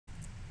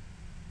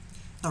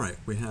Alright,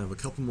 we have a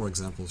couple more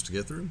examples to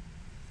get through.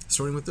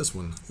 Starting with this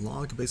one,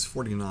 log base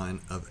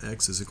 49 of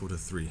x is equal to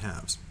 3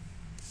 halves.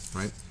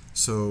 Right?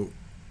 So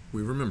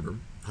we remember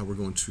how we're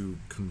going to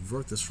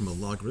convert this from a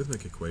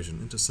logarithmic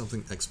equation into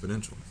something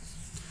exponential.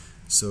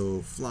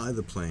 So fly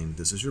the plane,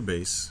 this is your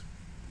base,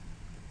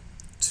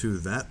 to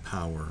that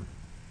power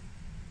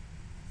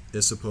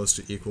is supposed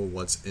to equal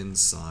what's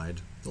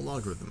inside the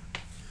logarithm.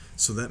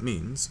 So that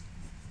means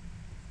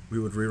we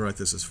would rewrite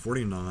this as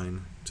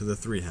 49 to the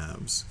 3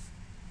 halves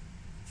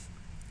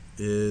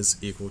is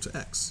equal to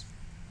x.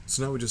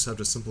 So now we just have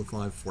to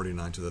simplify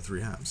 49 to the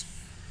 3 halves.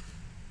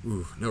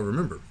 Now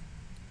remember,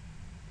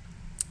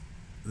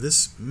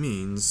 this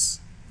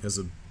means as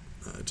a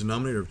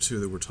denominator of 2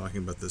 that we're talking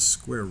about the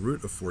square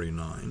root of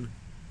 49,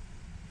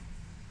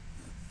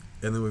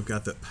 and then we've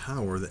got that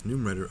power, that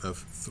numerator of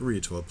 3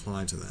 to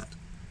apply to that.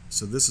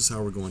 So this is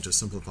how we're going to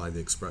simplify the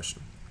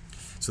expression.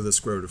 So the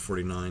square root of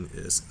 49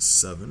 is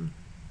 7,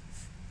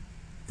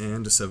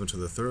 and 7 to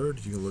the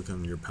third, you can look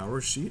on your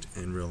power sheet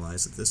and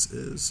realize that this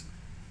is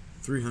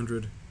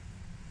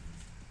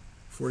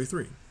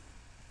 343.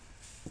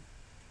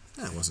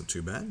 That wasn't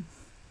too bad.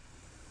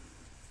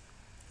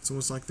 It's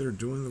almost like they're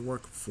doing the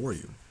work for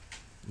you.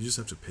 You just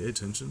have to pay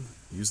attention,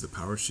 use the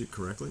power sheet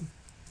correctly,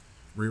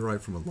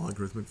 rewrite from a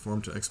logarithmic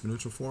form to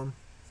exponential form,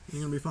 and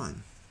you're going to be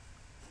fine.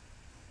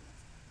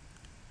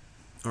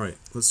 Alright,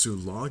 let's do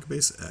log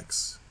base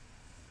x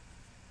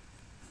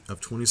of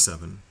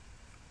 27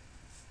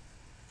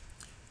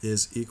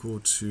 is equal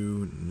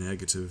to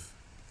negative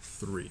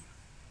 3.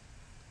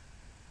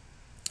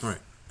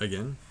 Alright,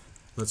 again,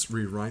 let's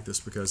rewrite this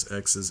because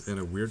x is in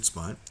a weird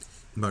spot.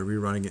 And by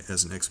rewriting it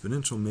as an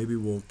exponential, maybe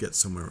we'll get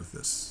somewhere with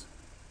this.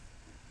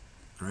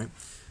 Alright,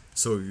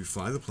 so if you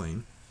fly the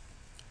plane,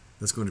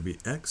 that's going to be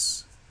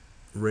x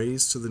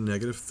raised to the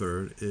negative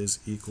third is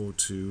equal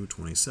to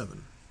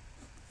 27.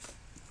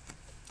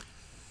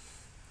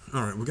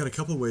 Alright, we've got a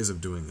couple of ways of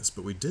doing this,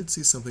 but we did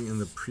see something in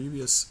the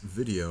previous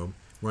video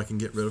where I can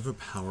get rid of a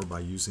power by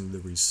using the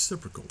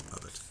reciprocal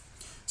of it.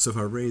 So if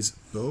I raise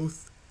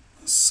both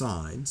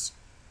sides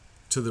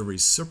to the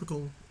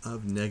reciprocal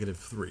of negative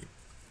 3,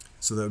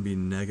 so that would be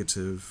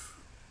negative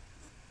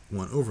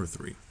 1 over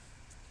 3.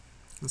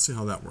 Let's see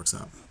how that works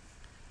out.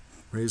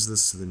 Raise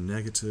this to the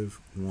negative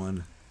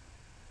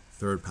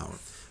 1/3 power.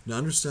 Now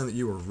understand that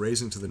you are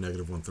raising to the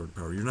negative 1/3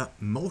 power. You're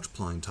not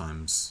multiplying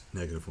times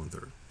negative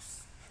 1/3.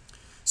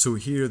 So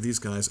here these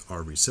guys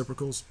are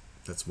reciprocals.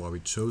 That's why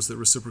we chose the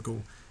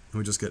reciprocal. And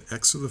we just get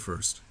x to the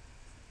first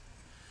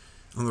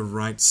on the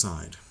right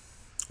side.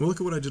 Well, look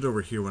at what I did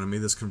over here when I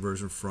made this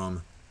conversion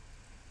from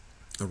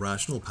a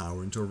rational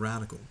power into a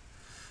radical.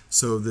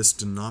 So this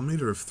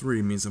denominator of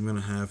 3 means I'm going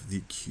to have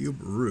the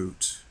cube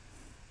root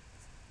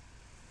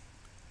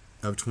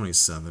of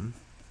 27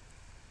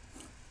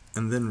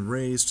 and then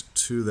raised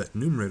to that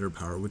numerator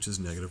power, which is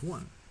negative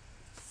 1.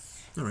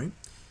 All right,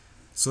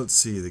 so let's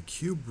see, the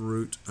cube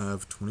root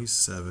of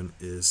 27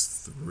 is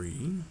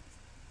 3.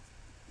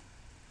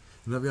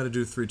 And I've got to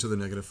do 3 to the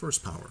negative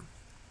first power.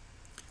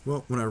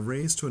 Well, when I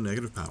raise to a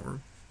negative power,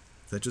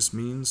 that just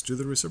means do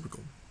the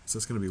reciprocal. So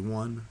it's going to be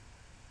 1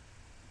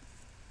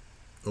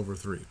 over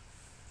 3.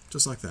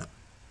 Just like that.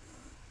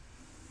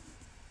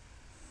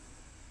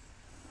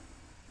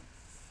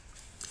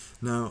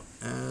 Now,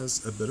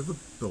 as a bit of a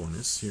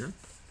bonus here,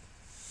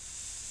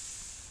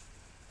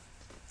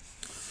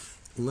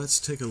 let's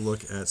take a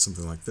look at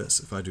something like this.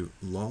 If I do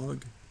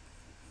log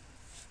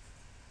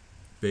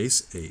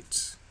base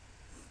 8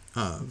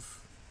 of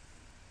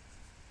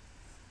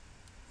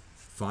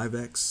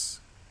 5x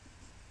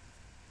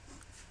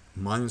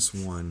minus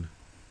 1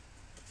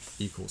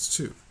 equals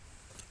 2.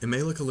 It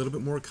may look a little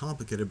bit more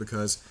complicated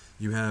because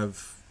you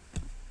have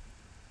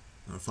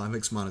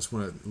 5x minus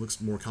 1. It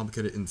looks more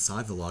complicated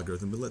inside the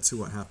logarithm, but let's see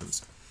what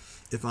happens.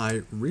 If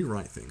I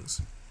rewrite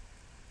things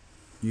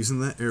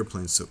using that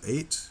airplane, so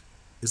 8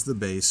 is the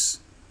base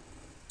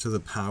to the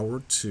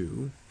power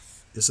 2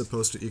 is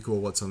supposed to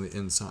equal what's on the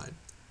inside.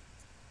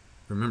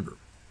 Remember,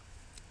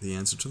 the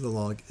answer to the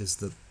log is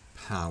the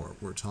power.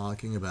 We're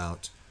talking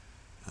about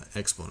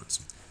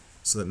exponents.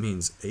 So that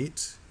means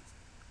 8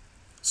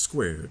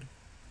 squared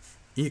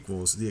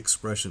equals the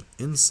expression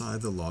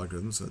inside the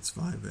logarithm, so that's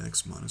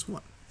 5x minus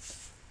 1.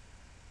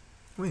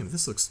 Wait a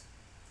minute,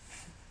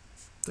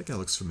 that guy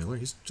looks familiar.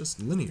 He's just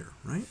linear,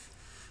 right?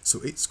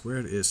 So 8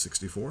 squared is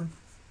 64.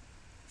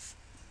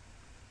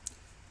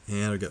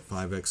 And I got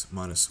 5x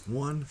minus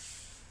 1.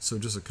 So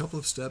just a couple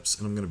of steps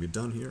and I'm going to be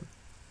done here.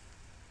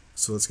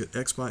 So let's get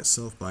x by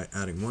itself by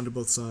adding 1 to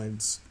both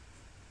sides.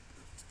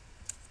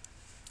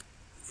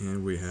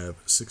 And we have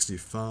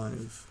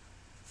 65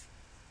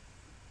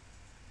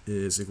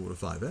 is equal to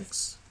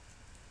 5x.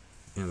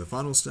 And the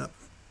final step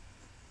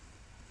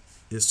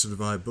is to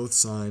divide both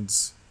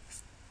sides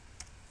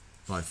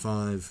by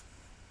 5.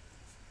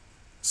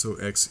 So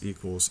x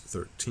equals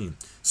 13.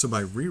 So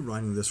by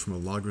rewriting this from a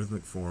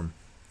logarithmic form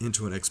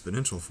into an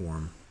exponential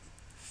form,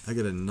 I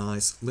get a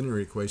nice linear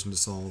equation to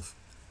solve,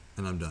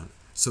 and I'm done.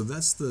 So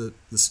that's the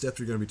step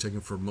you're going to be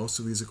taking for most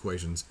of these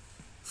equations.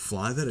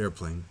 Fly that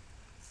airplane,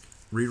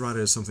 rewrite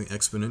it as something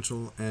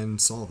exponential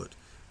and solve it.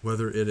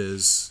 Whether it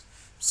is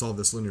solve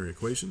this linear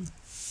equation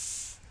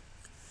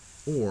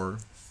or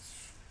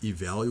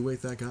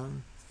evaluate that guy.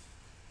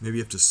 Maybe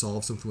you have to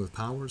solve something with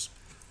powers.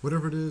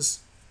 Whatever it is,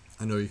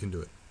 I know you can do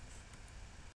it.